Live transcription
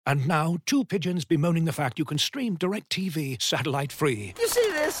And now, two pigeons bemoaning the fact you can stream DirecTV satellite-free. You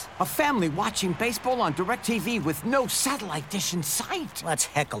see this? A family watching baseball on DirecTV with no satellite dish in sight. Let's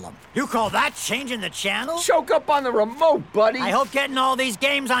heckle them. You call that changing the channel? Choke up on the remote, buddy. I hope getting all these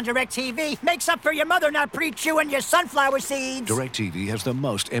games on DirecTV makes up for your mother not pre-chewing your sunflower seeds. DirecTV has the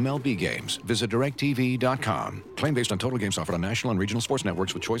most MLB games. Visit DirecTV.com. Claim based on total games offered on national and regional sports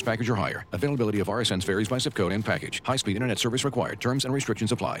networks with choice package or higher. Availability of RSNs varies by zip code and package. High-speed internet service required. Terms and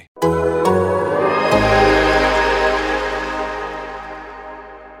restrictions apply.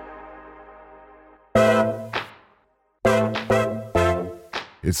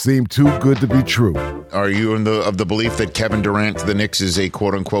 It seemed too good to be true. Are you of the belief that Kevin Durant to the Knicks is a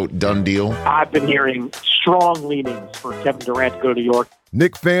quote-unquote done deal? I've been hearing strong leanings for Kevin Durant to go to New York.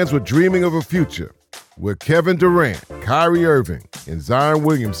 Knicks fans were dreaming of a future where Kevin Durant, Kyrie Irving, and Zion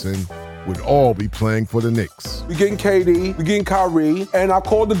Williamson would all be playing for the Knicks. We're getting KD, we're getting Kyrie, and I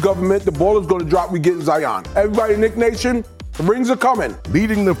called the government, the ball is going to drop, we're getting Zion. Everybody in Knick Nation, the rings are coming.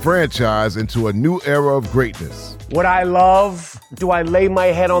 Leading the franchise into a new era of greatness. Would I love, do I lay my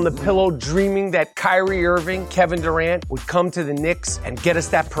head on the pillow dreaming that Kyrie Irving, Kevin Durant would come to the Knicks and get us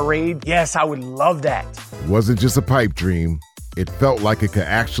that parade? Yes, I would love that. It wasn't just a pipe dream. It felt like it could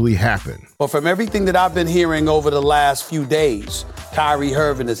actually happen. But from everything that I've been hearing over the last few days, Kyrie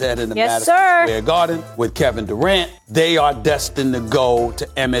Irving is heading to Madison Square Garden with Kevin Durant. They are destined to go to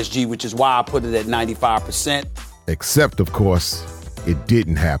MSG, which is why I put it at 95%. Except, of course, it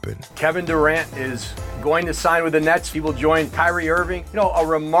didn't happen. Kevin Durant is going to sign with the Nets. He will join Kyrie Irving. You know, a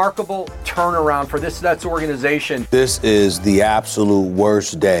remarkable turnaround for this Nets organization. This is the absolute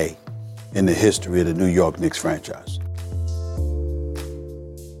worst day in the history of the New York Knicks franchise.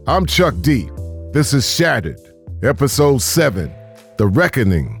 I'm Chuck D. This is Shattered, Episode 7, The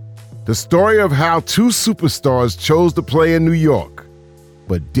Reckoning. The story of how two superstars chose to play in New York,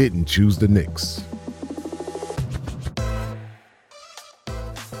 but didn't choose the Knicks.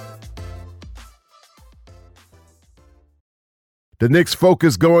 The Knicks'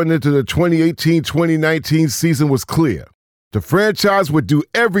 focus going into the 2018-2019 season was clear. The franchise would do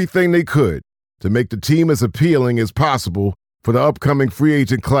everything they could to make the team as appealing as possible for the upcoming free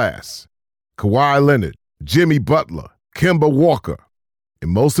agent class. Kawhi Leonard, Jimmy Butler, Kemba Walker, and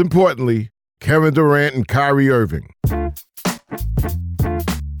most importantly, Kevin Durant and Kyrie Irving.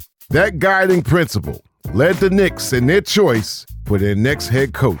 That guiding principle led the Knicks in their choice for their next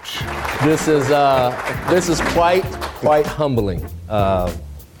head coach. This is quite humbling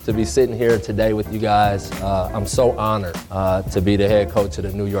to be sitting here today with you guys. I'm so honored to be the head coach of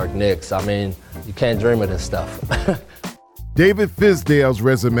the New York Knicks. I mean, you can't dream of this stuff. David Fizdale's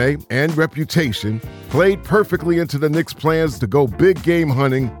resume and reputation played perfectly into the Knicks' plans to go big game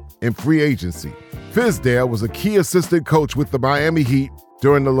hunting in free agency. Fizdale was a key assistant coach with the Miami Heat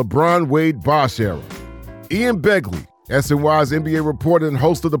during the LeBron Wade-Bosh era. Ian Begley, SNY's NBA reporter and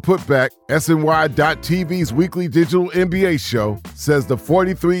host of The Putback, SNY.TV's weekly digital NBA show, says the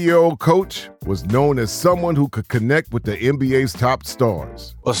 43-year-old coach was known as someone who could connect with the NBA's top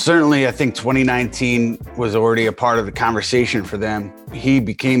stars. Well, certainly I think 2019 was already a part of the conversation for them. He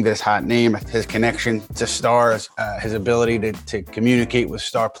became this hot name, his connection to stars, his ability to communicate with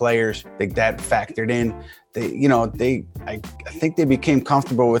star players, I think that factored in. I think they became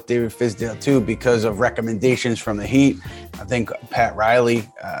comfortable with David Fizdale too because of recommendations from the Heat. I think Pat Riley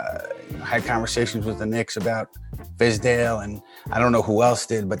had conversations with the Knicks about Fizdale, and I don't know who else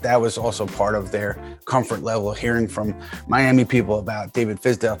did, but that was also part of their comfort level, hearing from Miami people about David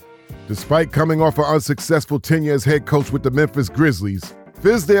Fizdale. Despite coming off an unsuccessful tenure as head coach with the Memphis Grizzlies,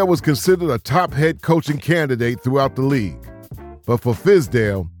 Fizdale was considered a top head coaching candidate throughout the league. But for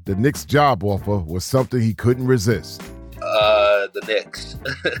Fizdale, the Knicks' job offer was something he couldn't resist. The Knicks.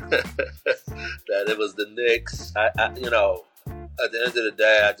 That it was the Knicks. At the end of the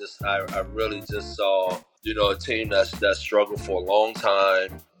day, I really just saw, a team that struggled for a long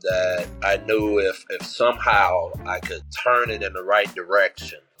time, that I knew if somehow I could turn it in the right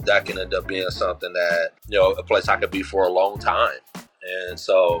direction, that can end up being something that, a place I could be for a long time. And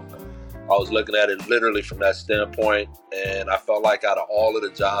so I was looking at it literally from that standpoint, and I felt like out of all of the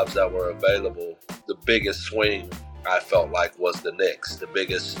jobs that were available, the biggest swing I felt like was the Knicks. The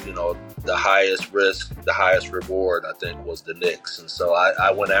biggest, the highest risk, the highest reward, I think, was the Knicks. And so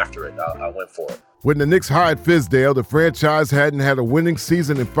I went after it. I went for it. When the Knicks hired Fizdale, the franchise hadn't had a winning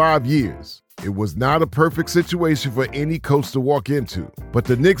season in 5 years. It was not a perfect situation for any coach to walk into. But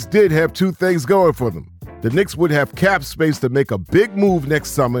the Knicks did have two things going for them. The Knicks would have cap space to make a big move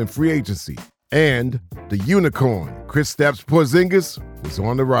next summer in free agency. And the unicorn, Kristaps Porzingis, was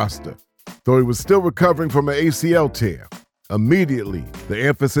on the roster, though he was still recovering from an ACL tear. Immediately, the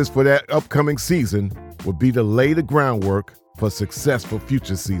emphasis for that upcoming season would be to lay the groundwork for success for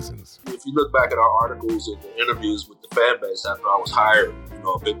future seasons. If you look back at our articles and the interviews with the fan base after I was hired,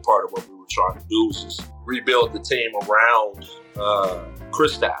 a big part of what we were trying to do was just rebuild the team around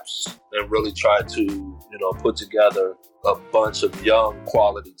Kristaps and really try to, put together a bunch of young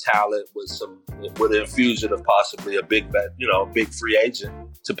quality talent with an infusion of possibly a big free agent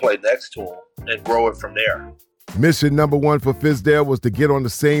to play next to him and grow it from there. Mission number one for Fizdale was to get on the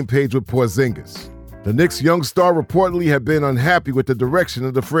same page with Porzingis. The Knicks' young star reportedly had been unhappy with the direction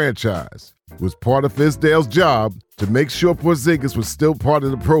of the franchise. It was part of Fizdale's job to make sure Porzingis was still part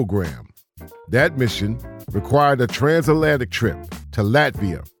of the program. That mission required a transatlantic trip to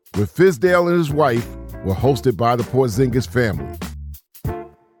Latvia, where Fizdale and his wife were hosted by the Porzingis family.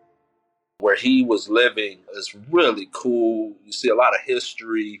 Where he was living is really cool. You see a lot of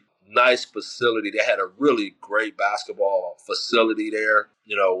history, nice facility. They had a really great basketball facility there.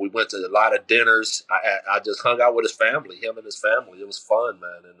 We went to a lot of dinners. I just hung out with his family, him and his family. It was fun,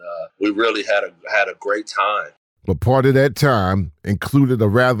 man. And we really had a great time. But part of that time included a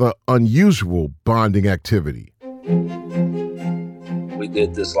rather unusual bonding activity. We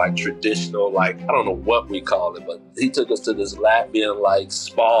did this traditional, I don't know what we call it, but he took us to this Latvian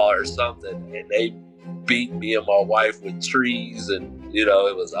spa or something, and they beat me and my wife with trees, and it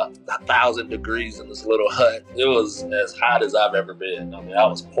was 1,000 degrees in this little hut. It was as hot as I've ever been. I mean, I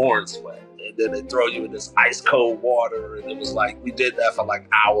was pouring sweat. And then they throw you in this ice cold water, and it was we did that for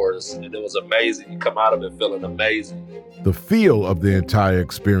hours, and it was amazing. You come out of it feeling amazing. The feel of the entire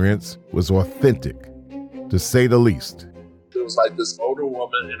experience was authentic, to say the least. It was this older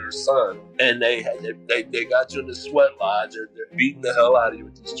woman and her son, and they got you in the sweat lodge. They're beating the hell out of you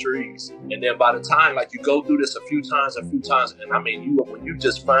with these trees. And then by the time you go through this a few times, and I mean, when you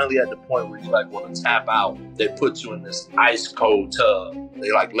just finally at the point where you want to tap out, they put you in this ice cold tub. They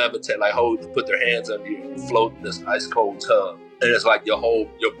levitate, put their hands under you and float in this ice cold tub. And it's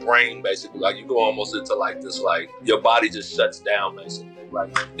your brain basically, you go almost into this, your body just shuts down basically.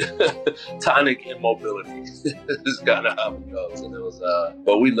 Tonic immobility is kind of how it goes. And it was,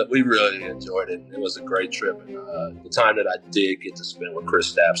 but we really enjoyed it. It was a great trip. And the time that I did get to spend with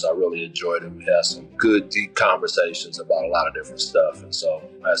Kristaps, I really enjoyed it. We had some good, deep conversations about a lot of different stuff. And so,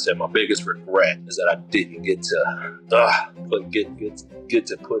 like I said, my biggest regret is that I didn't get to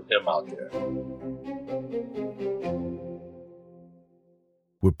put him out there.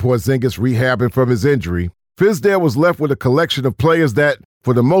 With Porzingis rehabbing from his injury, Fizdale was left with a collection of players that,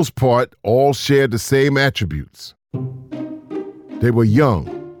 for the most part, all shared the same attributes. They were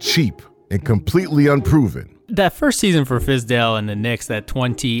young, cheap, and completely unproven. That first season for Fizdale and the Knicks, that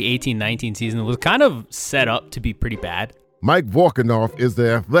 2018-19 season, was kind of set up to be pretty bad. Mike Vorkunov is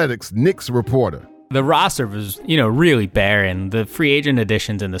the Athletics Knicks reporter. The roster was, really barren. The free agent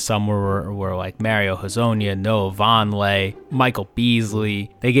additions in the summer were Mario Hezonja, Noah Vonleh, Michael Beasley.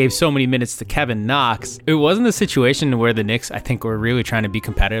 They gave so many minutes to Kevin Knox. It wasn't a situation where the Knicks, I think, were really trying to be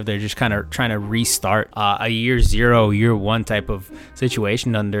competitive. They're just kind of trying to restart a year zero, year one type of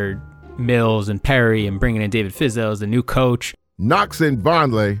situation under Mills and Perry and bringing in David Fizdale as the new coach. Knox and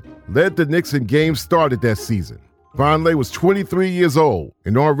Vonleh led the Knicks in games started that season. Vonleh was 23 years old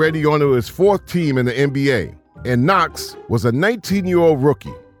and already on to his fourth team in the NBA. And Knox was a 19-year-old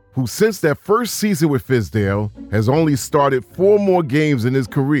rookie who, since that first season with Fizdale, has only started 4 more games in his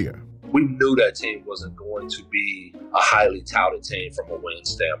career. We knew that team wasn't going to be a highly touted team from a win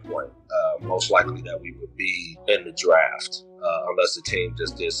standpoint. Most likely that we would be in the draft, unless the team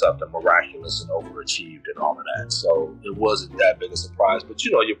just did something miraculous and overachieved and all of that. So it wasn't that big a surprise. But,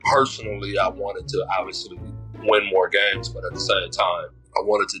 personally, I wanted to obviously win more games, but at the same time, I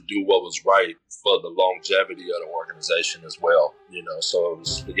wanted to do what was right for the longevity of the organization as well. So it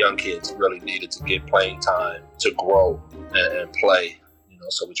was, the young kids really needed to get playing time to grow and play.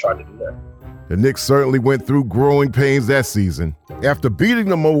 So we tried to do that. The Knicks certainly went through growing pains that season. After beating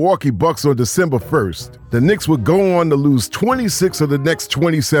the Milwaukee Bucks on December 1st, the Knicks would go on to lose 26 of the next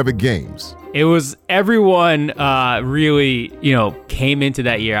 27 games. It was everyone really, came into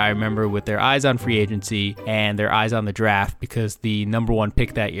that year, I remember, with their eyes on free agency and their eyes on the draft, because the number one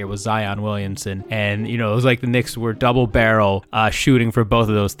pick that year was Zion Williamson. And, it was like the Knicks were double barrel shooting for both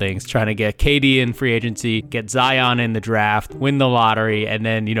of those things, trying to get KD in free agency, get Zion in the draft, win the lottery, and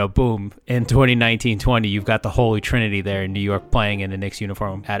then, boom, in 2019-20, you've got the Holy Trinity there in New York playing in the Knicks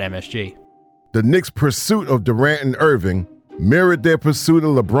uniform at MSG. The Knicks' pursuit of Durant and Irving mirrored their pursuit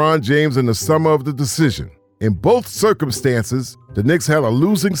of LeBron James in the summer of the decision. In both circumstances, the Knicks had a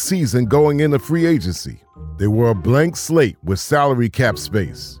losing season going into free agency. They were a blank slate with salary cap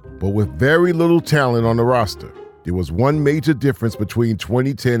space, but with very little talent on the roster. there was one major difference between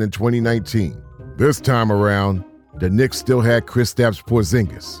 2010 and 2019. This time around, the Knicks still had Kristaps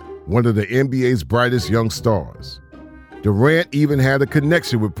Porzingis, one of the NBA's brightest young stars. Durant even had a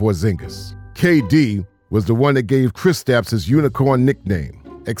connection with Porzingis. KD was the one that gave Kristaps his unicorn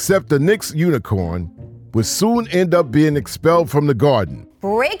nickname, except the Knicks unicorn would soon end up being expelled from the Garden.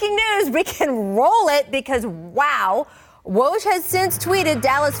 Breaking news, we can roll it because, wow, Woj has since tweeted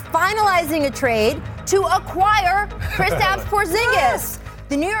Dallas finalizing a trade to acquire Kristaps Porzingis.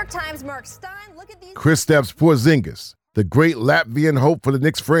 The New York Times' Mark Stein, look at these. Kristaps Porzingis, the great Latvian hope for the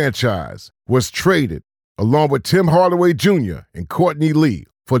Knicks franchise, was traded along with Tim Hardaway Jr. and Courtney Lee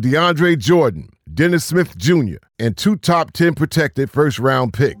for DeAndre Jordan, Dennis Smith Jr., and 2 top 10 protected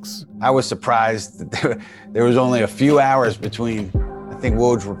first-round picks. I was surprised that there was only a few hours between, I think,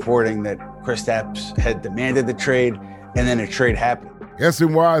 Woj reporting that Kristaps had demanded the trade and then a trade happened.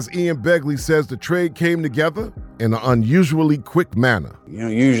 SNY's Ian Begley says the trade came together in an unusually quick manner.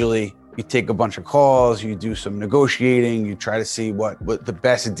 Usually you take a bunch of calls, you do some negotiating, you try to see what the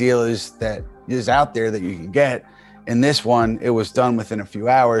best deal is that is out there that you can get. In this one, it was done within a few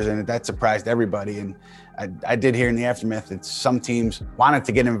hours, and that surprised everybody. And I did hear in the aftermath that some teams wanted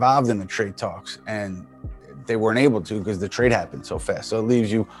to get involved in the trade talks, and they weren't able to because the trade happened so fast. So it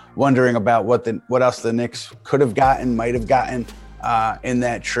leaves you wondering about what else the Knicks could have gotten, might have gotten in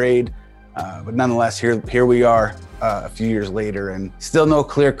that trade. But nonetheless, here we are a few years later, and still no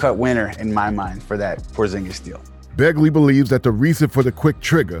clear-cut winner in my mind for that Porzingis deal. Begley believes that the reason for the quick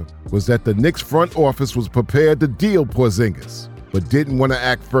trigger was that the Knicks front office was prepared to deal Porzingis, but didn't want to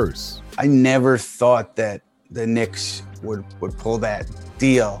act first. I never thought that the Knicks would pull that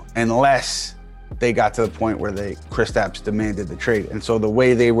deal unless they got to the point where Kristaps demanded the trade. And so the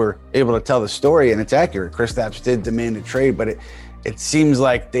way they were able to tell the story, and it's accurate, Kristaps did demand a trade, but it seems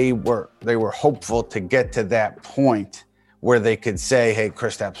like they were hopeful to get to that point where they could say, hey,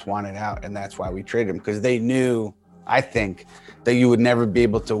 Kristaps wanted out, and that's why we traded him, because they knew, I think, that you would never be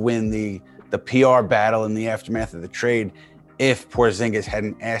able to win the PR battle in the aftermath of the trade if Porzingis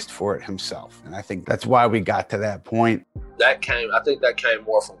hadn't asked for it himself. And I think that's why we got to that point. I think that came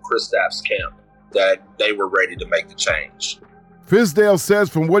more from Kristaps' camp, that they were ready to make the change. Fizdale says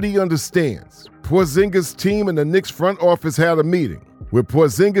from what he understands, Porzingis' team and the Knicks front office had a meeting where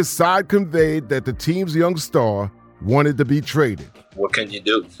Porzingis' side conveyed that the team's young star wanted to be traded. What can you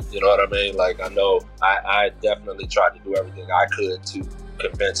do? You know what I mean? Like, I know I definitely tried to do everything I could to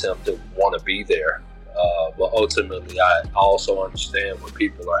convince him to want to be there. But ultimately, I also understand when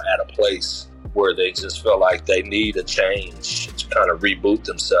people are at a place where they just feel like they need a change to kind of reboot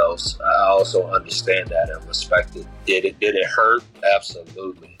themselves. I also understand that and respect it. Did it hurt?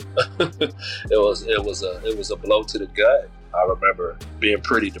 Absolutely. It was a blow to the gut. I remember being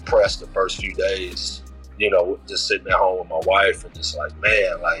pretty depressed the first few days, just sitting at home with my wife and just like,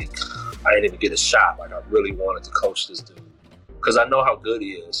 man, like, I didn't even get a shot. Like, I really wanted to coach this dude because I know how good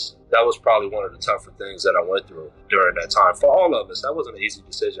he is. That was probably one of the tougher things that I went through during that time. For all of us, that wasn't an easy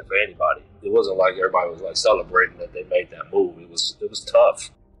decision for anybody. It wasn't like everybody was like celebrating that they made that move. It was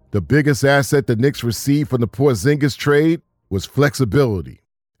tough. The biggest asset the Knicks received from the Porzingis trade was flexibility.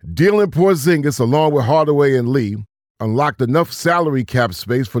 Dealing Porzingis along with Hardaway and Lee unlocked enough salary cap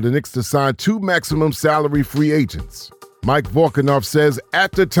space for the Knicks to sign 2 maximum salary free agents. Mike Volkanov says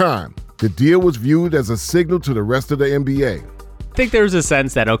at the time, the deal was viewed as a signal to the rest of the NBA. I think there was a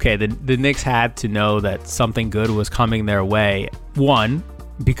sense that, okay, the Knicks had to know that something good was coming their way. One,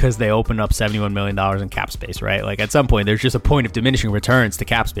 because they opened up $71 million in cap space, right? Like, at some point, there's just a point of diminishing returns to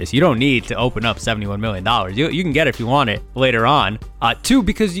cap space. You don't need to open up $71 million. You can get it if you want it later on. 2,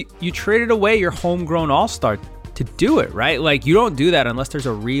 because you traded away your homegrown all-star to do it, right? Like, you don't do that unless there's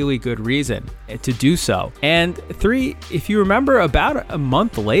a really good reason to do so. And 3, if you remember, about a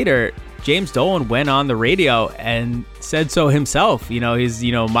month later, James Dolan went on the radio and said so himself.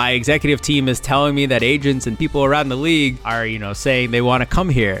 My executive team is telling me that agents and people around the league are, saying they want to come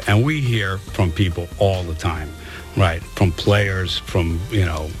here. And we hear from people all the time, right? From players, from,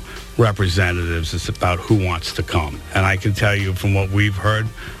 representatives. It's about who wants to come. And I can tell you from what we've heard,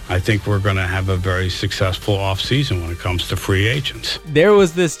 I think we're going to have a very successful offseason when it comes to free agents. There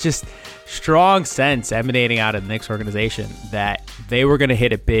was this just strong sense emanating out of the Knicks organization that they were going to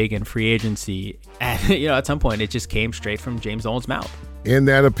hit it big in free agency. And, at some point, it just came straight from James Dolan's mouth. In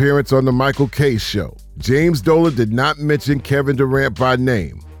that appearance on the Michael Kay Show, James Dolan did not mention Kevin Durant by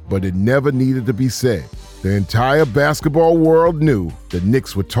name, but it never needed to be said. The entire basketball world knew the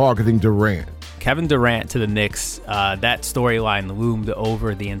Knicks were targeting Durant. Kevin Durant to the Knicks, that storyline loomed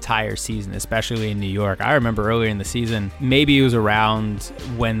over the entire season, especially in New York. I remember earlier in the season, maybe it was around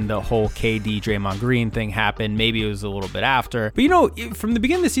when the whole KD Draymond Green thing happened. Maybe it was a little bit after. But, from the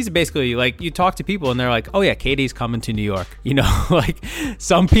beginning of the season, basically, like, you talk to people and they're like, oh, yeah, KD's coming to New York. Like,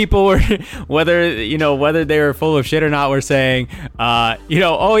 some people were, whether they were full of shit or not, were saying,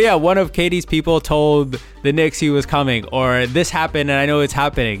 oh, yeah, one of KD's people told the Knicks he was coming, or this happened and I know it's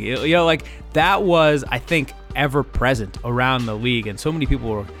happening. Like, that was, I think, ever present around the league, and so many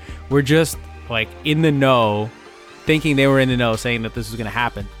people were just like in the know, thinking they were in the know, saying that this was going to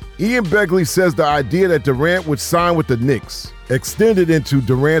happen. Ian Begley says the idea that Durant would sign with the Knicks extended into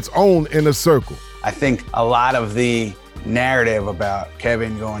Durant's own inner circle. I think a lot of the narrative about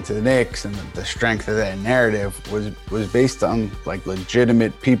Kevin going to the Knicks and the strength of that narrative was based on like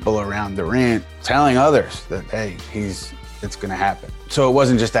legitimate people around Durant telling others that, hey, it's going to happen. So it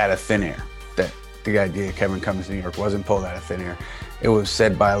wasn't just out of thin air. That the idea Kevin comes to New York wasn't pulled out of thin air. It was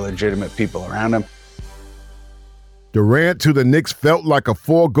said by legitimate people around him. Durant to the Knicks felt like a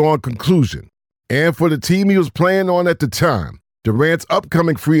foregone conclusion. And for the team he was playing on at the time, Durant's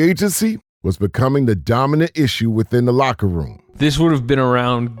upcoming free agency was becoming the dominant issue within the locker room. This would have been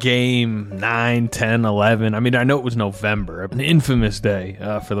around game 9, 10, 11. I mean, I know it was November, an infamous day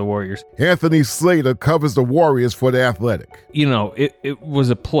for the Warriors. Anthony Slater covers the Warriors for The Athletic. It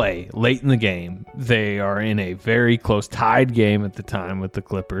was a play late in the game. They are in a very close tied game at the time with the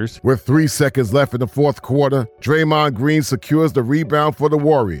Clippers. With 3 seconds left in the fourth quarter, Draymond Green secures the rebound for the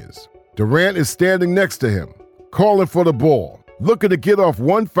Warriors. Durant is standing next to him, calling for the ball, looking to get off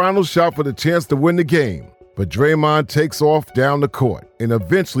one final shot for the chance to win the game. But Draymond takes off down the court and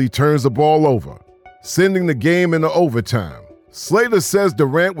eventually turns the ball over, sending the game into overtime. Slater says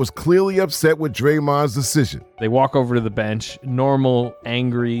Durant was clearly upset with Draymond's decision. They walk over to the bench, normal,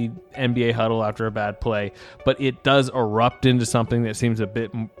 angry NBA huddle after a bad play, but it does erupt into something that seems a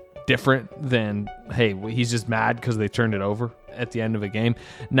bit different than, hey, he's just mad because they turned it over at the end of a game.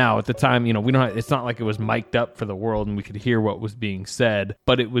 Now, at the time, it's not like it was mic'd up for the world and we could hear what was being said,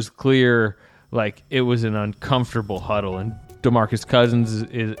 but it was clear, like, it was an uncomfortable huddle, and DeMarcus Cousins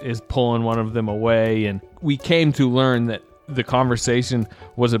is pulling one of them away, and we came to learn that the conversation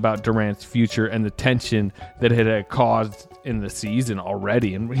was about Durant's future and the tension that it had caused in the season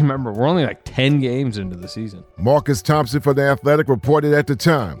already. And remember, we're only like 10 games into the season. Marcus Thompson for The Athletic reported at the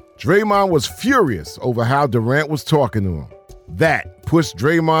time, Draymond was furious over how Durant was talking to him. That pushed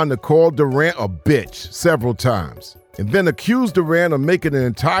Draymond to call Durant a bitch several times, and then accused Durant of making an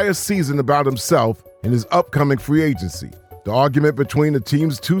entire season about himself and his upcoming free agency. The argument between the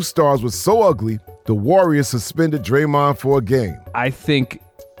team's two stars was so ugly, the Warriors suspended Draymond for a game. I think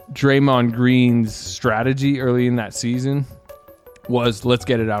Draymond Green's strategy early in that season was, let's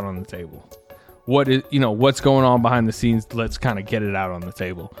get it out on the table. What's going on behind the scenes, let's kind of get it out on the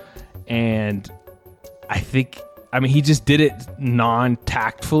table. And he just did it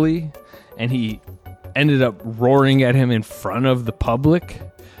non-tactfully, and he ended up roaring at him in front of the public,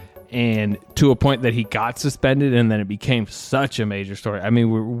 and to a point that he got suspended, and then it became such a major story. I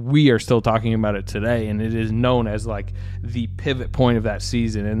mean, we are still talking about it today, and it is known as like the pivot point of that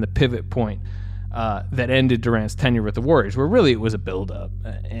season and the pivot point that ended Durant's tenure with the Warriors, where really it was a buildup.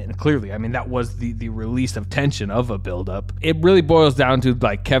 And clearly, I mean, that was the release of tension of a buildup. It really boils down to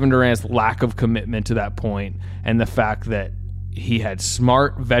like Kevin Durant's lack of commitment to that point, and the fact that he had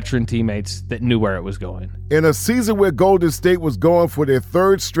smart veteran teammates that knew where it was going. In a season where Golden State was going for their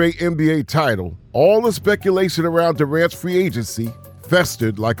third straight NBA title, all the speculation around Durant's free agency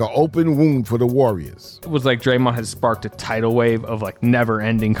festered like an open wound for the Warriors. It was like Draymond had sparked a tidal wave of like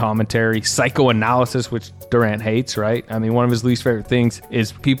never-ending commentary, psychoanalysis, which Durant hates, right? I mean, one of his least favorite things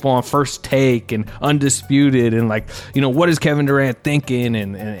is people on First Take and Undisputed and like, what is Kevin Durant thinking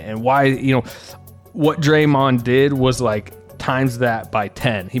and why, what Draymond did was like times that by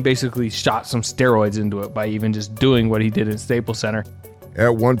 10. He basically shot some steroids into it by even just doing what he did in Staples Center.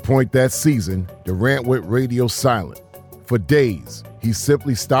 At one point that season, Durant went radio silent. For days, he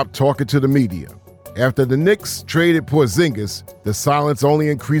simply stopped talking to the media. After the Knicks traded Porzingis, the silence only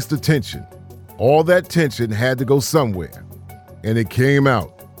increased the tension. All that tension had to go somewhere, and it came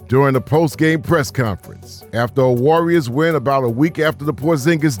out during the post-game press conference after a Warriors win about a week after the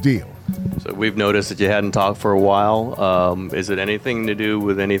Porzingis deal. So we've noticed that you hadn't talked for a while. Is it anything to do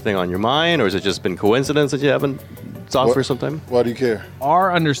with anything on your mind, or has it just been coincidence that you haven't talked for some time? Why do you care?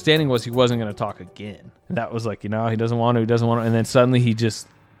 Our understanding was he wasn't going to talk again. And that was like, he doesn't want to. And then suddenly he just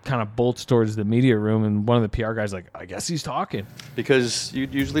kind of bolts towards the media room, and one of the PR guys like, I guess he's talking. Because you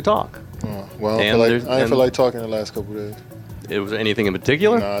usually talk. Well, I didn't feel like talking the last couple of days. It was anything in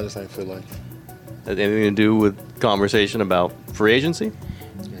particular? No, I just ain't feel like Anything to do with conversation about free agency?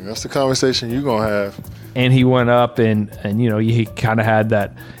 That's the conversation you're going to have. And he went up and he kind of had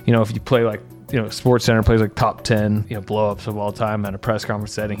that, if you play like, Sports Center plays like top 10, blow-ups of all time at a press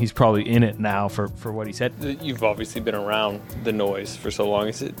conference setting. He's probably in it now for what he said. You've obviously been around the noise for so long.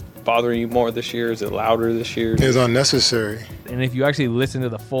 Is it bothering you more this year? Is it louder this year? It's unnecessary. And if you actually listen to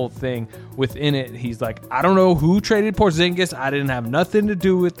the full thing, within it, he's like, I don't know who traded Porzingis. I didn't have nothing to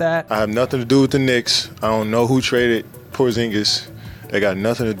do with that. I have nothing to do with the Knicks. I don't know who traded Porzingis. They got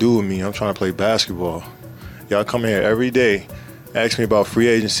nothing to do with me. I'm trying to play basketball. Y'all come here every day, ask me about free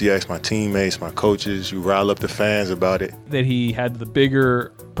agency, ask my teammates, my coaches. You rile up the fans about it. That he had the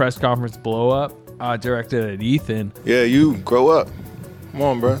bigger press conference blow-up directed at Ethan. Yeah, you grow up. Come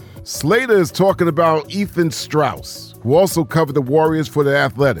on, bro. Slater is talking about Ethan Strauss, who also covered the Warriors for The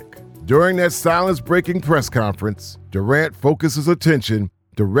Athletic. During that silence-breaking press conference, Durant focuses attention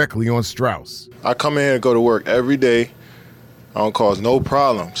directly on Strauss. I come in here and go to work every day. I don't cause no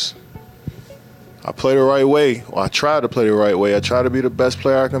problems. I play the right way. Or I try to play the right way. I try to be the best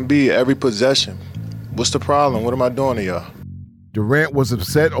player I can be every possession. What's the problem? What am I doing to y'all? Durant was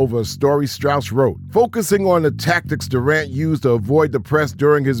upset over a story Strauss wrote, focusing on the tactics Durant used to avoid the press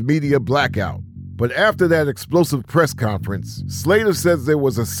during his media blackout. But after that explosive press conference, Slater says there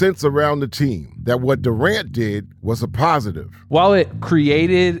was a sense around the team that what Durant did was a positive. While it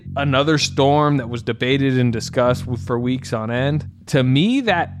created another storm that was debated and discussed for weeks on end, to me,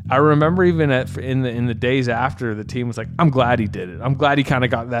 that I remember even in the days after, the team was like, I'm glad he did it. I'm glad he kind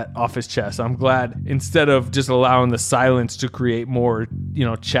of got that off his chest. I'm glad instead of just allowing the silence to create more,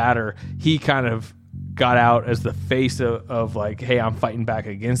 chatter, he kind of got out as the face of like, hey, I'm fighting back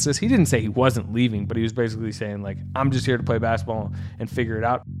against this. He didn't say he wasn't leaving, but he was basically saying like, I'm just here to play basketball and figure it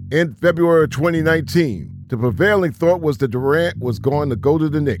out. In February of 2019, the prevailing thought was that Durant was going to go to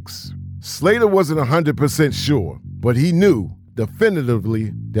the Knicks. Slater wasn't 100% sure, but he knew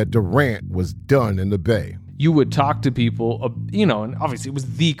definitively that Durant was done in the Bay. You would talk to people, and obviously it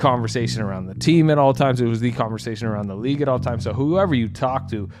was the conversation around the team at all times. It was the conversation around the league at all times. So whoever you talk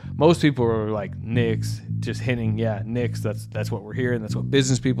to, most people were like, Knicks, just hinting, yeah, Knicks, that's what we're hearing. That's what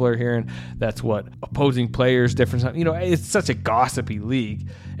business people are hearing. That's what opposing players, different, it's such a gossipy league.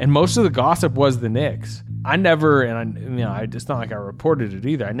 And most of the gossip was the Knicks. I never, it's not like I reported it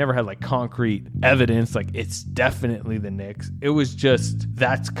either. I never had like concrete evidence, like it's definitely the Knicks. It was just,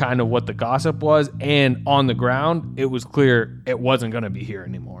 that's kind of what the gossip was. And on the ground, it was clear it wasn't going to be here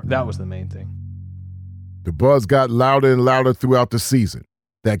anymore. That was the main thing. The buzz got louder and louder throughout the season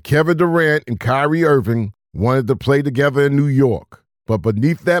that Kevin Durant and Kyrie Irving wanted to play together in New York. But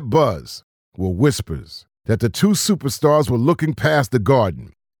beneath that buzz were whispers that the two superstars were looking past the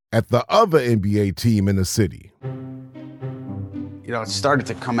Garden at the other NBA team in the city. It started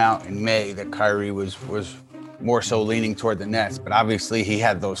to come out in May that Kyrie was more so leaning toward the Nets, but obviously he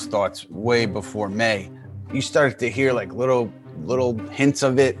had those thoughts way before May. You started to hear like little hints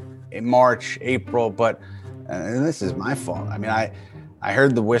of it in March, April, but and this is my fault. I mean, I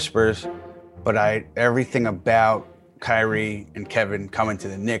heard the whispers, but everything about Kyrie and Kevin coming to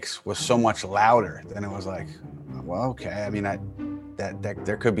the Knicks was so much louder. Then it was like, well, okay. I mean, that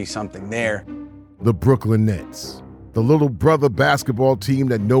there could be something there. The Brooklyn Nets, the little brother basketball team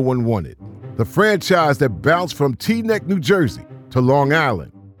that no one wanted. The franchise that bounced from Teaneck, New Jersey, to Long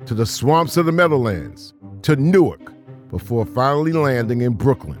Island, to the swamps of the Meadowlands, to Newark, before finally landing in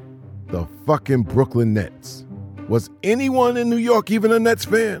Brooklyn. The fucking Brooklyn Nets. Was anyone in New York even a Nets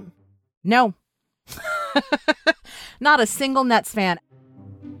fan? No. Not a single Nets fan.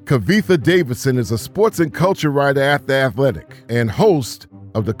 Kavitha Davidson is a sports and culture writer at The Athletic and host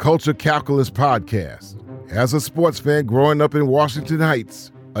of the Culture Calculus podcast. As a sports fan growing up in Washington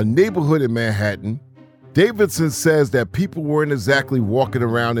Heights, a neighborhood in Manhattan, Davidson says that people weren't exactly walking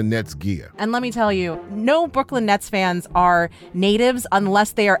around in Nets gear. And let me tell you, no Brooklyn Nets fans are natives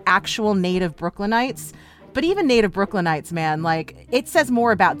unless they are actual native Brooklynites. But even native Brooklynites, man, like, it says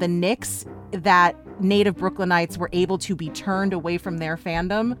more about the Knicks that native Brooklynites were able to be turned away from their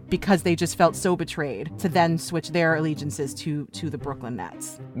fandom because they just felt so betrayed to then switch their allegiances to the Brooklyn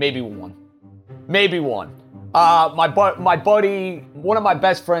Nets. Maybe one. My buddy, one of my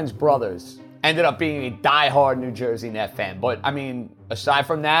best friend's brothers, ended up being a diehard New Jersey Net fan. But, I mean, aside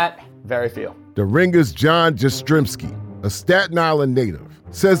from that, very few. The Ringer's John Jastrzemski, a Staten Island native,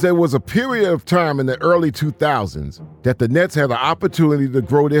 says there was a period of time in the early 2000s that the Nets had an opportunity to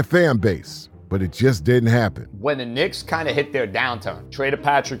grow their fan base, but it just didn't happen. When the Knicks kind of hit their downturn, traded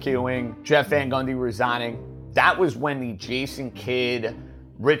Patrick Ewing, Jeff Van Gundy resigning, that was when the Jason Kidd,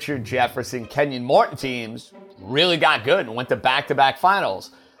 Richard Jefferson, Kenyon Martin teams really got good and went to back-to-back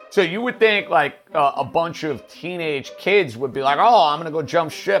finals. So you would think like a bunch of teenage kids would be like, oh, I'm going to go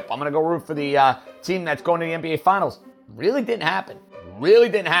jump ship. I'm going to go root for the team that's going to the NBA Finals. Really didn't happen. Really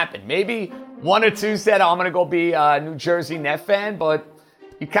didn't happen. Maybe one or two said, I'm going to go be a New Jersey Net fan, but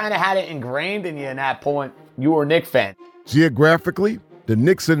you kind of had it ingrained in you in that point. You were a Knicks fan. Geographically, the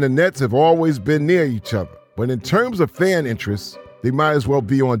Knicks and the Nets have always been near each other. But in terms of fan interests, they might as well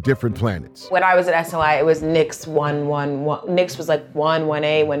be on different planets. When I was at SNY, it was Knicks 1-1-1. Knicks was like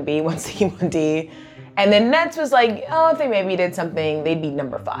 1-1A, 1B, 1C, 1D. And then Nets was like, oh, if they maybe did something, they'd be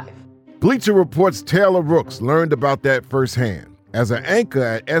number 5. Bleacher Report's Taylor Rooks learned about that firsthand as an anchor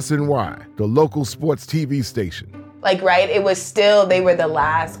at SNY, the local sports TV station. Like, right, it was still, they were the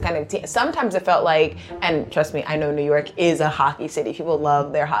last kind of team. Sometimes it felt like, and trust me, I know New York is a hockey city. People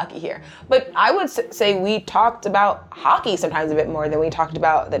love their hockey here. But I would say we talked about hockey sometimes a bit more than we talked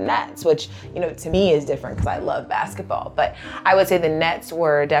about the Nets, which, you know, to me is different because I love basketball. But I would say the Nets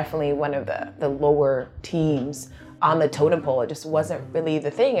were definitely one of the lower teams on the totem pole. It just wasn't really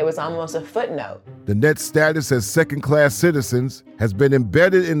the thing. It was almost a footnote. The Nets' status as second-class citizens has been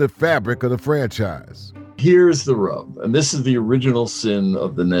embedded in the fabric of the franchise. Here's the rub, and this is the original sin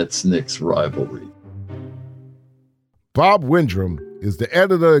of the Nets-Knicks rivalry. Bob Windrum is the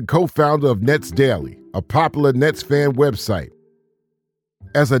editor and co-founder of Nets Daily, a popular Nets fan website.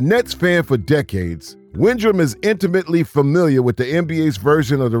 As a Nets fan for decades, Windrum is intimately familiar with the NBA's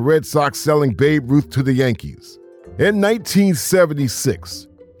version of the Red Sox selling Babe Ruth to the Yankees. In 1976,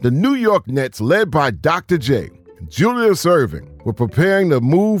 the New York Nets, led by Dr. J and Julius Erving, were preparing to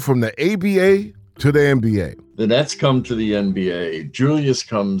move from the ABA to the NBA. The Nets come to the NBA. Julius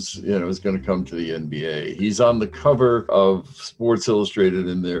comes, is going to come to the NBA. He's on the cover of Sports Illustrated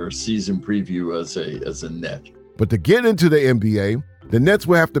in their season preview as a Net. But to get into the NBA, the Nets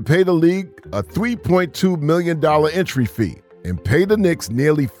will have to pay the league a $3.2 million entry fee and pay the Knicks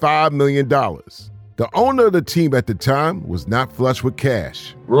nearly $5 million. The owner of the team at the time was not flush with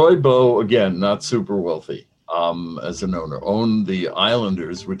cash. Roy Bowe, again, not super wealthy as an owner, owned the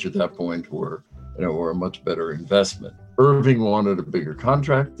Islanders, which at that point were a much better investment. Irving wanted a bigger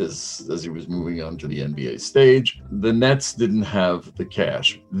contract as he was moving on to the NBA stage. The Nets didn't have the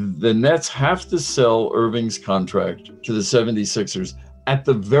cash. The Nets have to sell Irving's contract to the 76ers at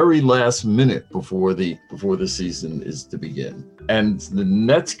the very last minute before the season is to begin. And the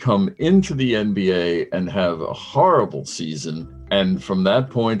Nets come into the NBA and have a horrible season. And from that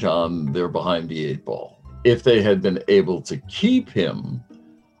point on, they're behind the 8 ball. If they had been able to keep him,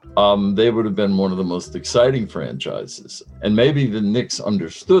 they would have been one of the most exciting franchises. And maybe the Knicks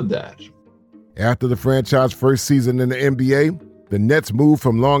understood that. After the franchise's first season in the NBA, the Nets moved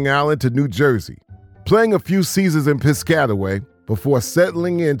from Long Island to New Jersey, playing a few seasons in Piscataway before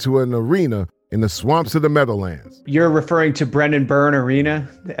settling into an arena in the swamps of the Meadowlands. You're referring to Brendan Byrne Arena,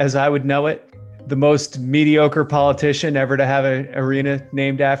 as I would know it, the most mediocre politician ever to have an arena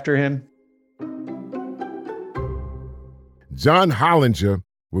named after him. John Hollinger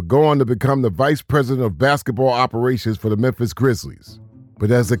would go on to become the vice president of basketball operations for the Memphis Grizzlies.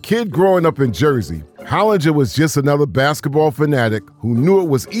 But as a kid growing up in Jersey, Hollinger was just another basketball fanatic who knew it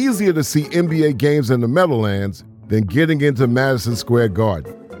was easier to see NBA games in the Meadowlands than getting into Madison Square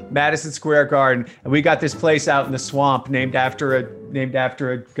Garden. Madison Square Garden, and we got this place out in the swamp named after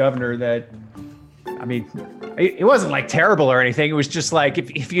a governor that, I mean, it wasn't like terrible or anything. It was just like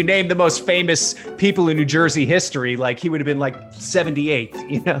if you name the most famous people in New Jersey history, like he would have been like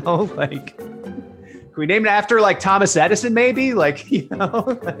 78, like can we name it after like Thomas Edison maybe? Like.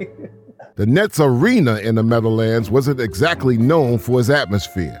 The Nets arena in the Meadowlands wasn't exactly known for its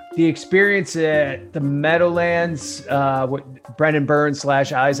atmosphere. The experience at the Meadowlands, what Brendan Byrne /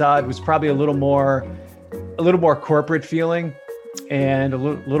 Izod was probably a little more corporate feeling and a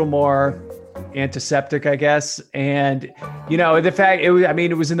little more antiseptic, I guess. And, the fact it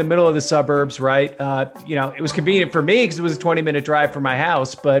was in the middle of the suburbs, right? It was convenient for me because it was a 20-minute drive from my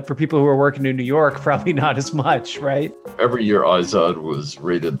house, but for people who are working in New York, probably not as much, right? Every year, Izod was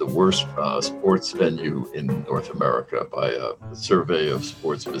rated the worst sports venue in North America by a survey of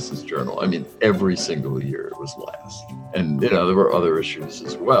Sports Business Journal. I mean, every single year it was last. And, there were other issues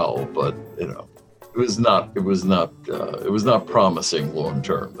as well, but, it was not promising long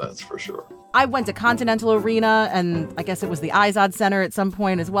term, that's for sure. I went to Continental Arena, and I guess it was the Izod Center at some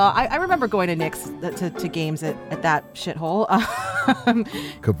point as well. I remember going to Knicks to games at that shithole.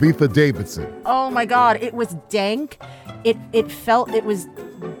 Kavitha Davidson. Oh my God, it was dank. It felt it was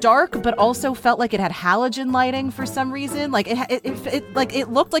dark, but also felt like it had halogen lighting for some reason. Like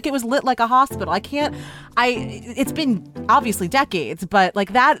it looked like it was lit like a hospital. It's been obviously decades, but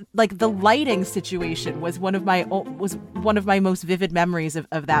like the lighting situation was one of my most vivid memories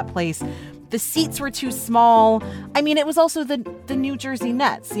of that place. The seats were too small. I mean, it was also the New Jersey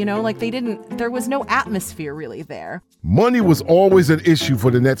Nets, like there was no atmosphere really there. Money was always an issue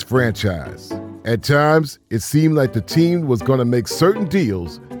for the Nets franchise. At times, it seemed like the team was going to make certain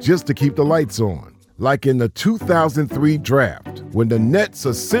deals just to keep the lights on. Like in the 2003 draft, when the Nets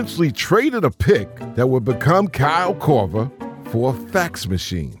essentially traded a pick that would become Kyle Korver for a fax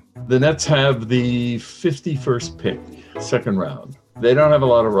machine. The Nets have the 51st pick, second round. They don't have a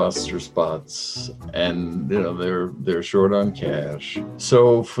lot of roster spots, and they're short on cash.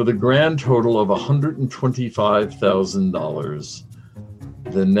 So for the grand total of $125,000,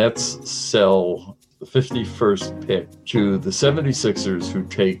 the Nets sell the 51st pick to the 76ers, who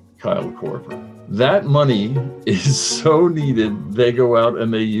take Kyle Korver. That money is so needed, they go out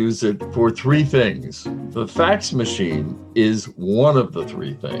and they use it for three things. The fax machine is one of the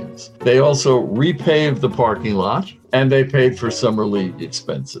three things. They also repaved the parking lot, and they paid for summer league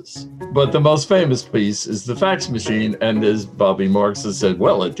expenses. But the most famous piece is the fax machine, and as Bobby Marks has said,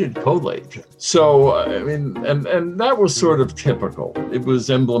 well, it did collate. So, I mean, and that was sort of typical. It was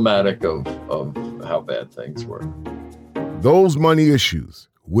emblematic of how bad things were. Those money issues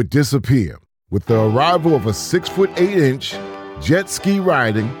would disappear with the arrival of a 6'8" jet ski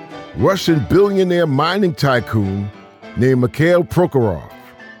riding Russian billionaire mining tycoon named Mikhail Prokhorov.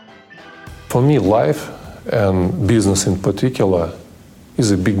 For me, life and business in particular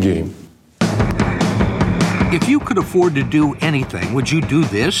is a big game. If you could afford to do anything, would you do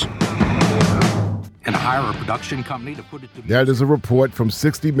this? And hire a production company to put it to... That is a report from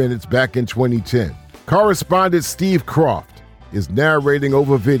 60 Minutes back in 2010. Correspondent Steve Kroft is narrating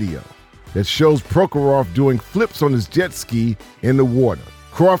over video that shows Prokhorov doing flips on his jet ski in the water.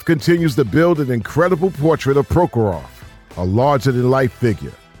 Kroft continues to build an incredible portrait of Prokhorov, a larger-than-life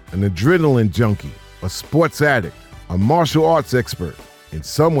figure, an adrenaline junkie, a sports addict, a martial arts expert, and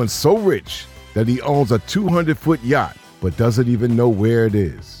someone so rich that he owns a 200-foot yacht but doesn't even know where it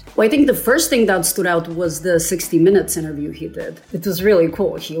is. Well, I think the first thing that stood out was the 60 Minutes interview he did. It was really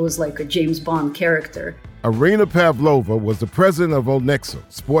cool. He was like a James Bond character. Arina Pavlova was the president of Onexa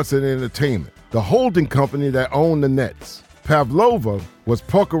Sports and Entertainment, the holding company that owned the Nets. Pavlova was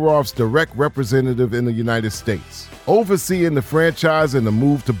Prokhorov's direct representative in the United States, overseeing the franchise and the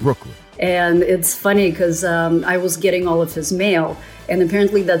move to Brooklyn. And it's funny because I was getting all of his mail, and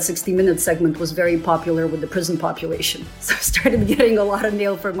apparently that 60 Minutes segment was very popular with the prison population. So I started getting a lot of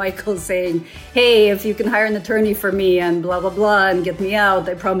mail from Michael saying, hey, if you can hire an attorney for me and blah, blah, blah, and get me out,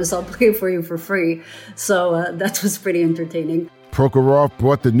 I promise I'll play for you for free. So that was pretty entertaining. Prokhorov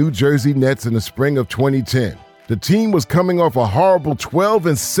brought the New Jersey Nets in the spring of 2010. The team was coming off a horrible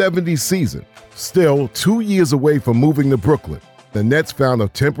 12-70 season, still 2 years away from moving to Brooklyn. The Nets found a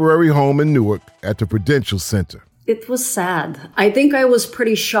temporary home in Newark at the Prudential Center. It was sad. I think I was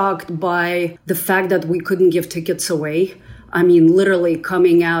pretty shocked by the fact that we couldn't give tickets away. I mean, literally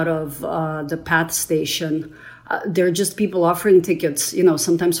coming out of the PATH station, there are just people offering tickets,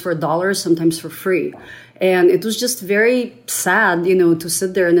 sometimes for $1, sometimes for free. And it was just very sad, to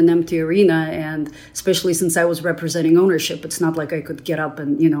sit there in an empty arena. And especially since I was representing ownership, it's not like I could get up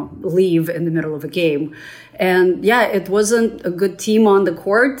and, leave in the middle of a game. And yeah, it wasn't a good team on the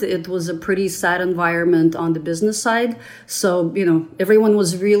court. It was a pretty sad environment on the business side. So, everyone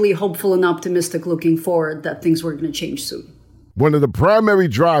was really hopeful and optimistic looking forward that things were going to change soon. One of the primary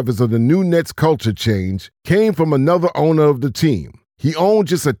drivers of the new Nets culture change came from another owner of the team. He owned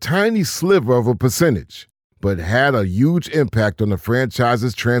just a tiny sliver of a percentage, but had a huge impact on the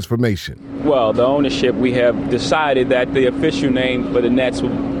franchise's transformation. Well, the ownership, we have decided that the official name for the Nets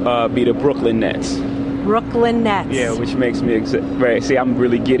will be the Brooklyn Nets. Brooklyn Nets. Yeah, which makes me I'm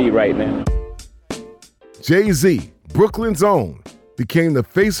really giddy right now. Jay-Z, Brooklyn's own, became the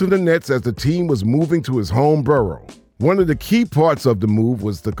face of the Nets as the team was moving to his home borough. One of the key parts of the move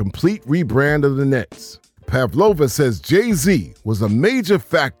was the complete rebrand of the Nets. Pavlova says Jay-Z was a major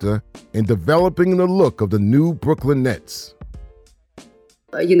factor in developing the look of the new Brooklyn Nets.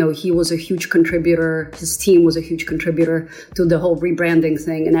 He was a huge contributor. His team was a huge contributor to the whole rebranding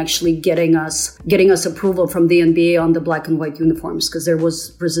thing and actually getting us approval from the NBA on the black and white uniforms, because there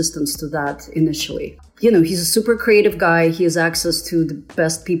was resistance to that initially. He's a super creative guy. He has access to the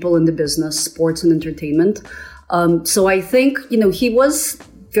best people in the business, sports and entertainment. So I think, he was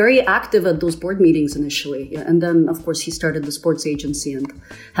very active at those board meetings initially. And then, of course, he started the sports agency and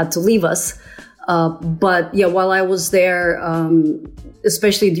had to leave us. But yeah, while I was there,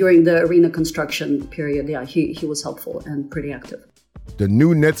 especially during the arena construction period, yeah, he was helpful and pretty active. The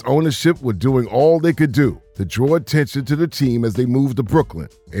new Nets ownership were doing all they could do to draw attention to the team as they moved to Brooklyn.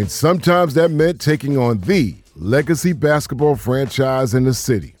 And sometimes that meant taking on the legacy basketball franchise in the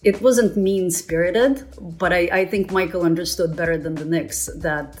city. It wasn't mean-spirited, but I think Michael understood better than the Knicks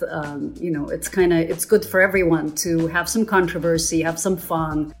that, it's good for everyone to have some controversy, have some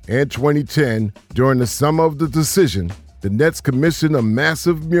fun. In 2010, during the summer of the decision, the Nets commissioned a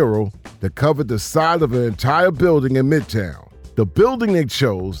massive mural that covered the side of an entire building in Midtown. The building they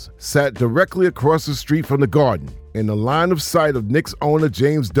chose sat directly across the street from the Garden, in the line of sight of Knicks owner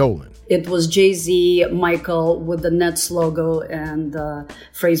James Dolan. It was Jay-Z, Michael with the Nets logo and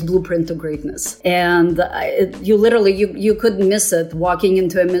phrase "Blueprint to Greatness." And you couldn't miss it. Walking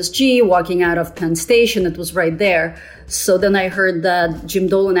into MSG, walking out of Penn Station, it was right there. So then I heard that Jim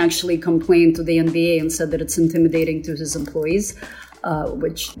Dolan actually complained to the NBA and said that it's intimidating to his employees,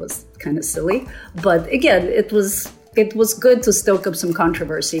 which was kind of silly. But again, it was good to stoke up some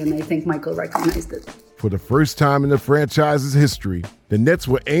controversy, and I think Michael recognized it. For the first time in the franchise's history, the Nets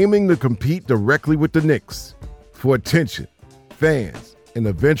were aiming to compete directly with the Knicks for attention, fans, and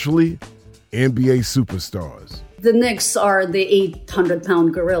eventually NBA superstars. The Knicks are the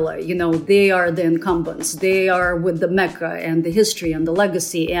 800-pound gorilla. They are the incumbents. They are with the Mecca and the history and the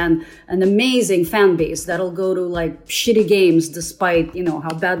legacy and an amazing fan base that'll go to shitty games despite,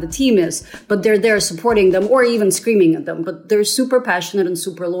 how bad the team is. But they're there supporting them or even screaming at them. But they're super passionate and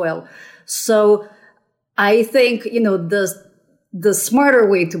super loyal. So I think, the smarter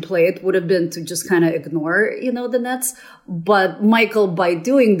way to play it would have been to just kind of ignore, the Nets. But Michael, by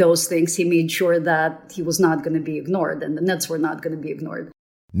doing those things, he made sure that he was not going to be ignored and the Nets were not going to be ignored.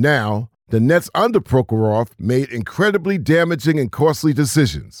 Now, the Nets under Prokhorov made incredibly damaging and costly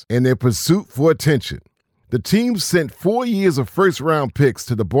decisions in their pursuit for attention. The team sent 4 years of first-round picks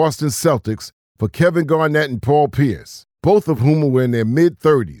to the Boston Celtics for Kevin Garnett and Paul Pierce, both of whom were in their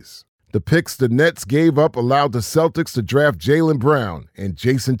mid-30s. The picks the Nets gave up allowed the Celtics to draft Jaylen Brown and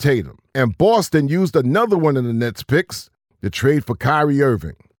Jason Tatum. And Boston used another one of the Nets' picks to trade for Kyrie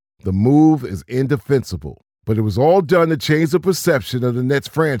Irving. The move is indefensible, but it was all done to change the perception of the Nets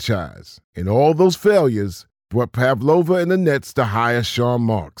franchise. And all those failures brought Pavlova and the Nets to hire Sean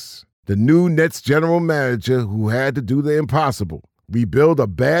Marks, the new Nets general manager who had to do the impossible: rebuild a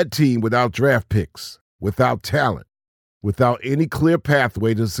bad team without draft picks, without talent, without any clear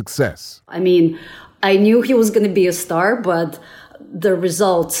pathway to success. I mean, I knew he was going to be a star, but the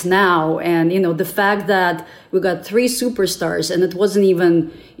results now and, the fact that we got 3 superstars and it wasn't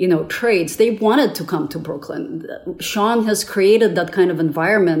even, trades. They wanted to come to Brooklyn. Sean has created that kind of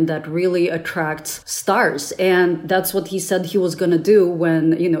environment that really attracts stars. And that's what he said he was going to do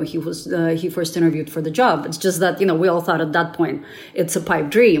when, he first interviewed for the job. It's just that, we all thought at that point it's a pipe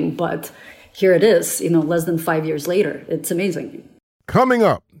dream, but here it is, less than 5 years later. It's amazing. Coming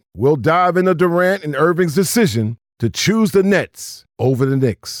up, we'll dive into Durant and Irving's decision to choose the Nets over the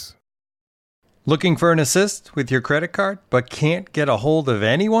Knicks. Looking for an assist with your credit card, but can't get a hold of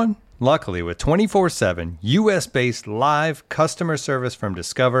anyone? Luckily, with 24/7 U.S.-based live customer service from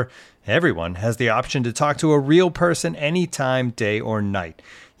Discover, everyone has the option to talk to a real person anytime, day or night.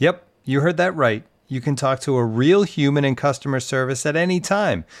 Yep, you heard that right. You can talk to a real human in customer service at any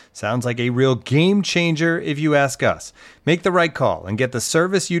time. Sounds like a real game changer if you ask us. Make the right call and get the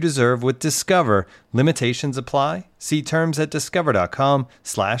service you deserve with Discover. Limitations apply. See terms at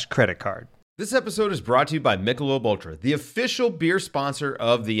discover.com/creditcard. This episode is brought to you by Michelob Ultra, the official beer sponsor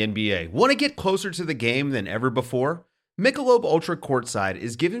of the NBA. Want to get closer to the game than ever before? Michelob Ultra Courtside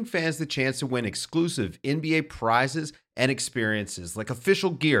is giving fans the chance to win exclusive NBA prizes and experiences like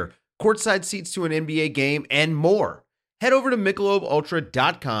official gear, courtside seats to an NBA game, and more. Head over to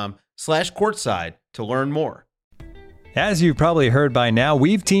MichelobUltra.com/courtside to learn more. As you've probably heard by now,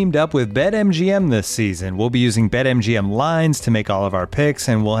 we've teamed up with BetMGM this season. We'll be using BetMGM lines to make all of our picks,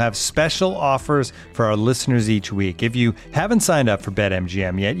 and we'll have special offers for our listeners each week. If you haven't signed up for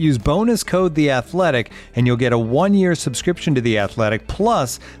BetMGM yet, use bonus code THEATHLETIC, and you'll get a 1-year subscription to The Athletic,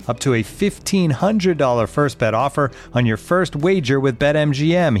 plus up to a $1,500 first bet offer on your first wager with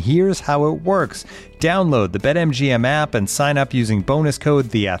BetMGM. Here's how it works. Download the BetMGM app and sign up using bonus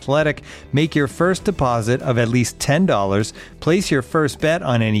code THEATHLETIC. Make your first deposit of at least $10. Place your first bet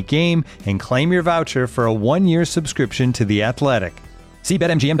on any game and claim your voucher for a 1-year subscription to The Athletic. See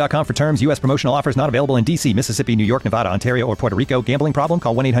BetMGM.com for terms. U.S. promotional offers not available in D.C., Mississippi, New York, Nevada, Ontario, or Puerto Rico. Gambling problem?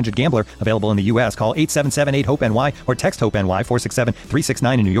 Call 1-800-GAMBLER. Available in the U.S. Call 877-8-HOPE-NY or text HOPE-NY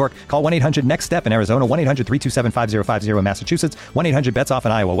 467-369 in New York. Call 1-800-NEXT-STEP in Arizona. 1-800-327-5050 in Massachusetts. 1-800-BETS-OFF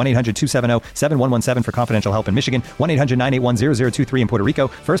in Iowa. 1-800-270-7117 for confidential help in Michigan. 1-800-981-0023 in Puerto Rico.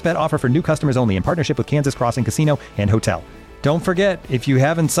 First bet offer for new customers only in partnership with Kansas Crossing Casino and Hotel. Don't forget, if you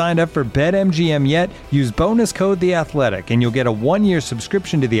haven't signed up for BetMGM yet, use bonus code The Athletic, and you'll get a 1-year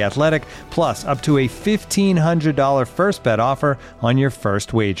subscription to The Athletic, plus up to a $1,500 first bet offer on your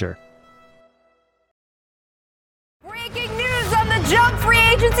first wager. Breaking news on the Jump Free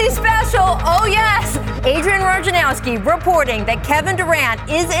Agency special. Oh yes, Adrian Wojnarowski reporting that Kevin Durant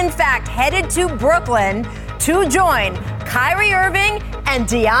is in fact headed to Brooklyn to join Kyrie Irving and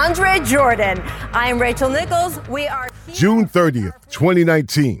DeAndre Jordan. I'm Rachel Nichols. We are June 30th,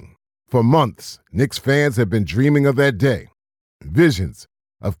 2019. For months, Knicks fans have been dreaming of that day. Visions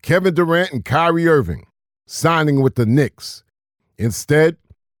of Kevin Durant and Kyrie Irving signing with the Knicks. Instead,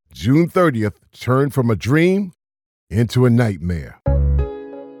 June 30th turned from a dream into a nightmare.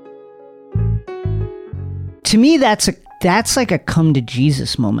 To me, that's like a come to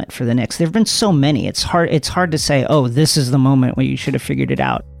Jesus moment for the Knicks. There have been so many. It's hard to say, oh, this is the moment where you should have figured it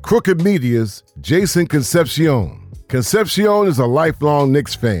out. Crooked Media's Jason Concepcion. Concepcion is a lifelong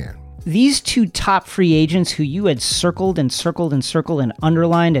Knicks fan. These two top free agents who you had circled and circled and circled and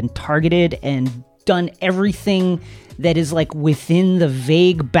underlined and targeted and done everything that is like within the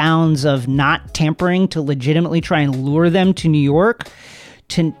vague bounds of not tampering to legitimately try and lure them to New York,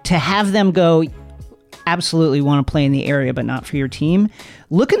 to have them go, absolutely want to play in the area but not for your team.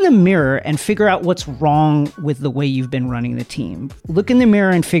 Look in the mirror and figure out what's wrong with the way you've been running the team. Look in the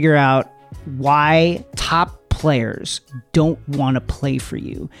mirror and figure out why top players don't want to play for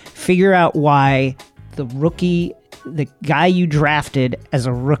you. Figure out why the rookie, the guy you drafted as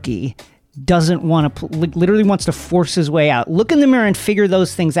a rookie, doesn't want to, literally wants to force his way out. Look in the mirror and figure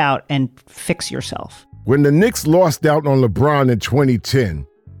those things out and fix yourself. When the Knicks lost out on LeBron in 2010,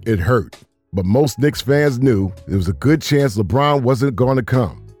 it hurt. But most Knicks fans knew there was a good chance LeBron wasn't going to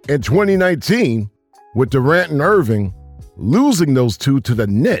come. In 2019, with Durant and Irving, losing those two to the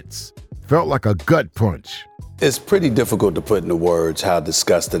Nets felt like a gut punch. It's pretty difficult to put into words how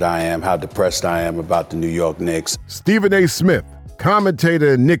disgusted I am, how depressed I am about the New York Knicks. Stephen A. Smith,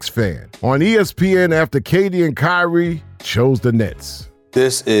 commentator and Knicks fan, on ESPN after KD and Kyrie chose the Nets.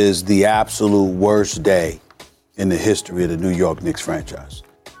 This is the absolute worst day in the history of the New York Knicks franchise.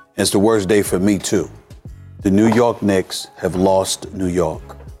 It's the worst day for me, too. The New York Knicks have lost New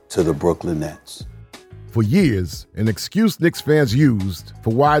York to the Brooklyn Nets. For years, an excuse Knicks fans used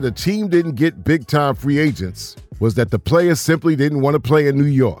for why the team didn't get big-time free agents was that the players simply didn't want to play in New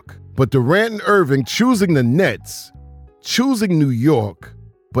York. But Durant and Irving choosing the Nets, choosing New York,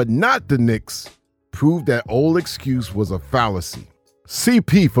 but not the Knicks, proved that old excuse was a fallacy.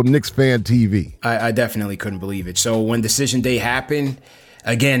 CP from Knicks Fan TV. I definitely couldn't believe it. So when decision day happened,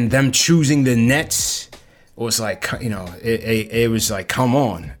 again, them choosing the Nets was like, you know, it was like, come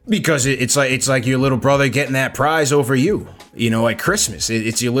on, because it's like your little brother getting that prize over you, you know, at Christmas.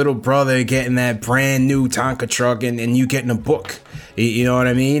 It's your little brother getting that brand new Tonka truck and you getting a book, you know what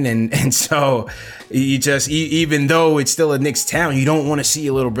I mean? And so you just, even though it's still a Knicks town, you don't want to see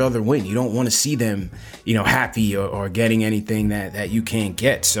your little brother win. You don't want to see them, you know, happy or getting anything that you can't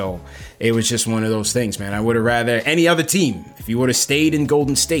get. So it was just one of those things, man. I would have rather any other team. If you would have stayed in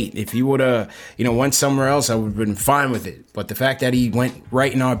Golden State, if you would have, you know, went somewhere else, I would have been fine with it. But the fact that he went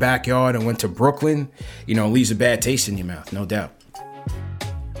right in our backyard and went to Brooklyn, you know, leaves a bad taste in your mouth, no doubt.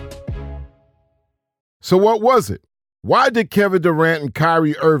 So what was it? Why did Kevin Durant and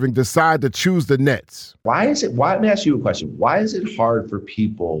Kyrie Irving decide to choose the Nets? Let me ask you a question. Why is it hard for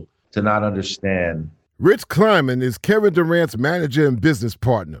people to not understand? Rich Kleiman is Kevin Durant's manager and business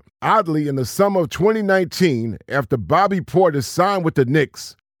partner. Oddly, in the summer of 2019, after Bobby Portis signed with the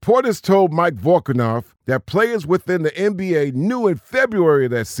Knicks, Portis told Mike Vorkunov that players within the NBA knew in February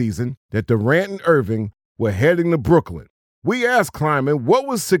of that season that Durant and Irving were heading to Brooklyn. We asked Kleiman what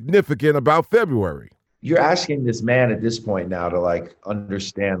was significant about February. You're asking this man at this point now to like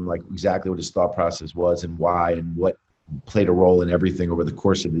understand like exactly what his thought process was and why and what played a role in everything over the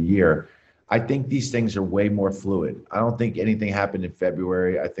course of the year. I think these things are way more fluid. I don't think anything happened in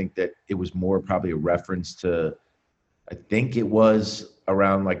February. I think that it was more probably a reference to, I think it was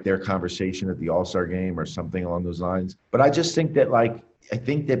around like their conversation at the All-Star game or something along those lines. But I just think that like, I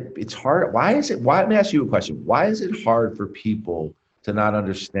think that it's hard. Let me ask you a question. Why is it hard for people to not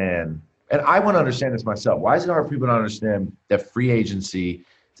understand? And I want to understand this myself. Why is it hard for people to understand that free agency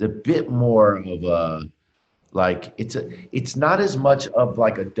is a bit more of a Like it's not as much of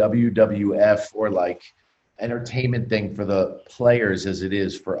like a WWF or like entertainment thing for the players as it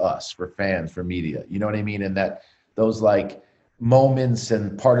is for us, for fans, for media. You know what I mean? And that those like moments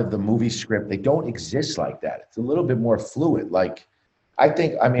and part of the movie script, they don't exist like that. It's a little bit more fluid. Like I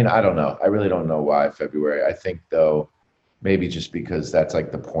don't know. I really don't know why February. I think though, maybe just because that's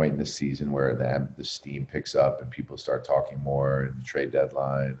like the point in the season where the steam picks up and people start talking more and the trade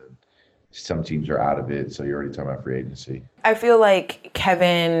deadline and some teams are out of it. So you're already talking about free agency. I feel like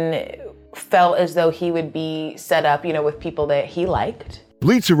Kevin felt as though he would be set up, with people that he liked.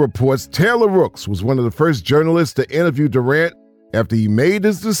 Bleacher Report's Taylor Rooks was one of the first journalists to interview Durant after he made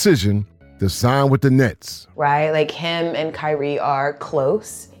his decision to sign with the Nets. Right? Like him and Kyrie are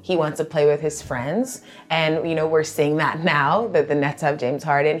close. He wants to play with his friends. And, we're seeing that now that the Nets have James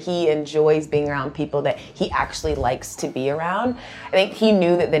Harden. He enjoys being around people that he actually likes to be around. I think he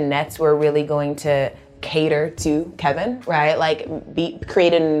knew that the Nets were really going to cater to Kevin, right? Like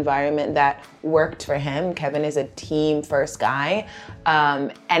create an environment that worked for him. Kevin is a team first guy,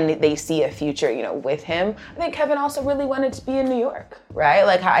 and they see a future, with him. I think Kevin also really wanted to be in New York, right?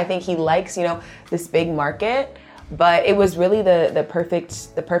 Like I think he likes, this big market, but it was really the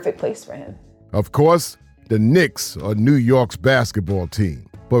perfect place for him. Of course, the Knicks are New York's basketball team,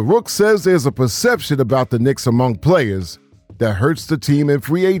 but Rooks says there's a perception about the Knicks among players that hurts the team in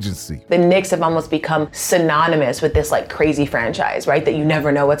free agency. The Knicks have almost become synonymous with this like crazy franchise, right? That you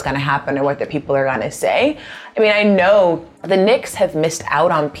never know what's going to happen or what the people are going to say. I know the Knicks have missed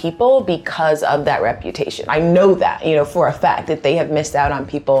out on people because of that reputation. I know that, for a fact that they have missed out on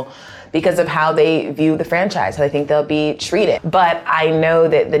people because of how they view the franchise, how they think they'll be treated. But I know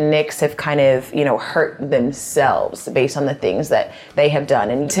that the Knicks have kind of, hurt themselves based on the things that they have done.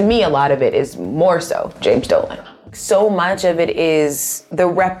 And to me, a lot of it is more so James Dolan. So much of it is the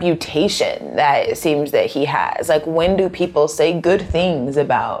reputation that it seems that he has. Like, when do people say good things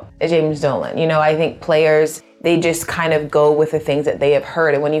about James Dolan? I think players, they just kind of go with the things that they have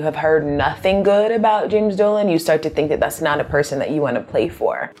heard. And when you have heard nothing good about James Dolan, you start to think that that's not a person that you want to play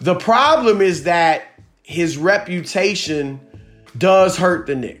for. The problem is that his reputation does hurt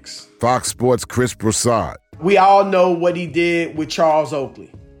the Knicks. Fox Sports' Chris Broussard. We all know what he did with Charles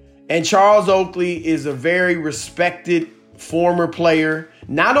Oakley. And Charles Oakley is a very respected former player,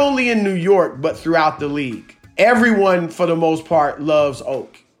 not only in New York, but throughout the league. Everyone, for the most part, loves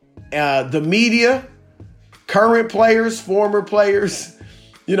Oak. The media, current players, former players,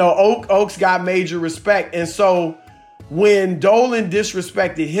 Oak's got major respect. And so when Dolan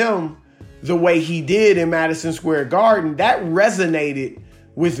disrespected him the way he did in Madison Square Garden, that resonated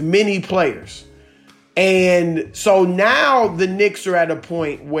with many players. And so now the Knicks are at a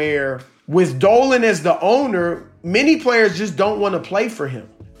point where with Dolan as the owner, many players just don't want to play for him.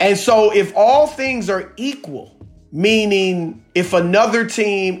 And so if all things are equal, meaning if another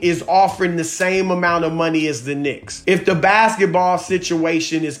team is offering the same amount of money as the Knicks, if the basketball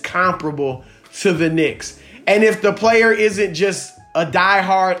situation is comparable to the Knicks, and if the player isn't just a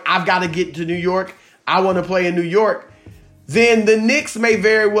diehard, I've got to get to New York, I want to play in New York, then the Knicks may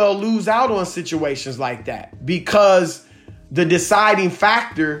very well lose out on situations like that because the deciding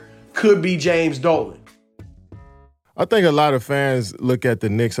factor could be James Dolan. I think a lot of fans look at the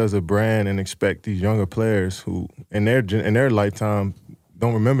Knicks as a brand and expect these younger players who, in their lifetime,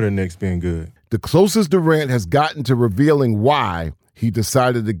 don't remember the Knicks being good. The closest Durant has gotten to revealing why he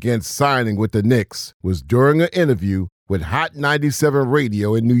decided against signing with the Knicks was during an interview with Hot 97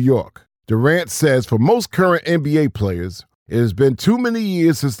 Radio in New York. Durant says for most current NBA players, it has been too many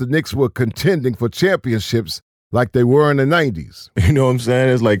years since the Knicks were contending for championships like they were in the 90s. You know what I'm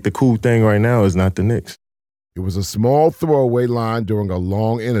saying? It's like the cool thing right now is not the Knicks. It was a small throwaway line during a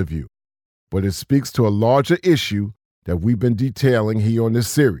long interview, but it speaks to a larger issue that we've been detailing here on this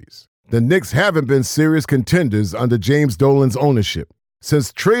series. The Knicks haven't been serious contenders under James Dolan's ownership.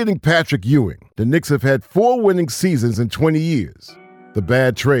 Since trading Patrick Ewing, the Knicks have had 4 winning seasons in 20 years. The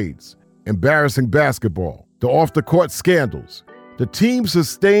bad trades, embarrassing basketball, the off-the-court scandals, the team's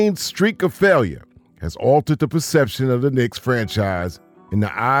sustained streak of failure has altered the perception of the Knicks franchise in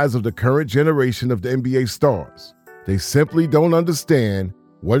the eyes of the current generation of the NBA stars. They simply don't understand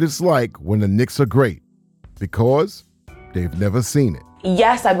what it's like when the Knicks are great because they've never seen it.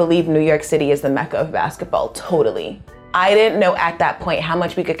 Yes, I believe New York City is the mecca of basketball, totally. I didn't know at that point how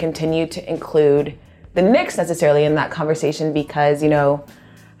much we could continue to include the Knicks necessarily in that conversation because,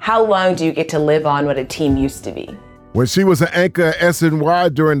 how long do you get to live on what a team used to be? When she was an anchor at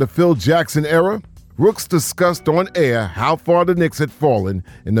SNY during the Phil Jackson era, Rooks discussed on air how far the Knicks had fallen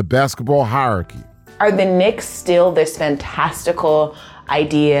in the basketball hierarchy. Are the Knicks still this fantastical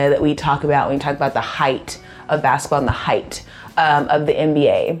idea that we talk about when we talk about the height of basketball and the height of the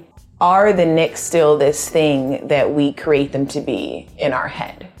NBA. Are the Knicks still this thing that we create them to be in our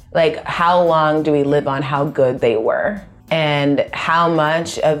head? Like, how long do we live on how good they were? And how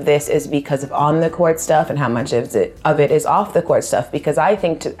much of this is because of on the court stuff and how much of it is off the court stuff? Because I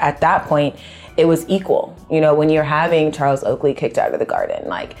think at that point, it was equal. You know, when you're having Charles Oakley kicked out of the Garden,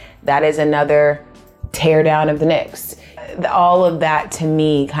 like that is another tear down of the Knicks. All of that to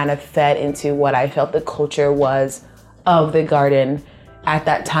me kind of fed into what I felt the culture was of the Garden at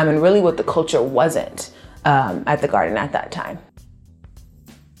that time, and really what the culture wasn't at the Garden at that time.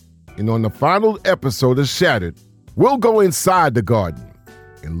 And on the final episode of Shattered, we'll go inside the Garden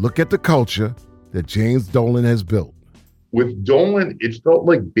and look at the culture that James Dolan has built. With Dolan, it felt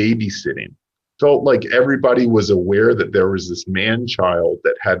like babysitting. Felt like everybody was aware that there was this man-child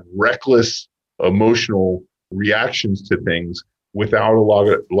that had reckless emotional reactions to things without a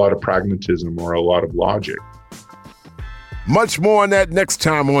lot of pragmatism or a lot of logic. Much more on that next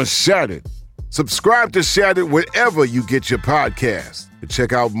time on Shattered. Subscribe to Shattered wherever you get your podcasts and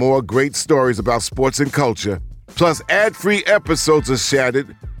check out more great stories about sports and culture, plus ad-free episodes of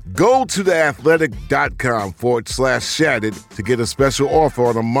Shattered. Go to theathletic.com/Shattered to get a special offer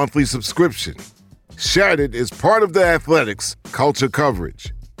on a monthly subscription. Shattered is part of The Athletic's culture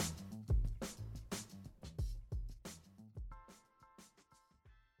coverage.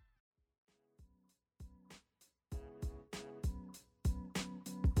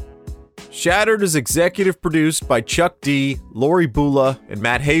 Shattered is executive produced by Chuck D, Lori Bula, and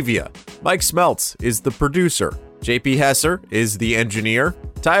Matt Havia. Mike Smeltz is the producer. JP Hesser is the engineer.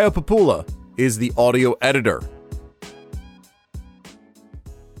 Tayo Papula is the audio editor.